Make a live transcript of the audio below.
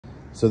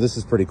So this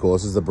is pretty cool.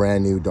 This is the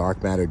brand new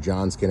Dark Matter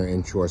John Skinner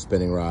Inshore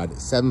spinning rod.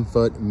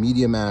 7-foot,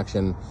 medium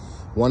action,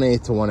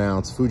 1/8 to 1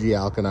 ounce. Fuji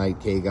Alkanite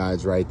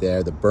K-guides right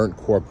there. The burnt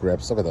cork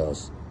grips, look at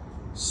those.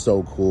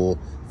 So cool.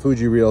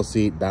 Fuji reel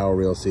seat, Bauer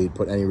reel seat,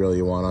 put any reel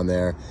you want on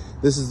there.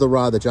 This is the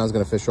rod that John's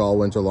gonna fish all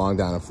winter long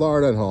down in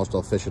Florida, and he'll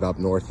also fish it up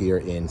north here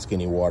in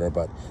skinny water.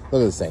 But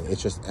look at this thing,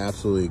 it's just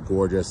absolutely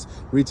gorgeous.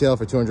 Retail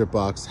for 200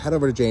 bucks. Head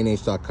over to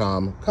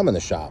jnh.com, come in the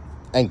shop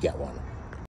and get one.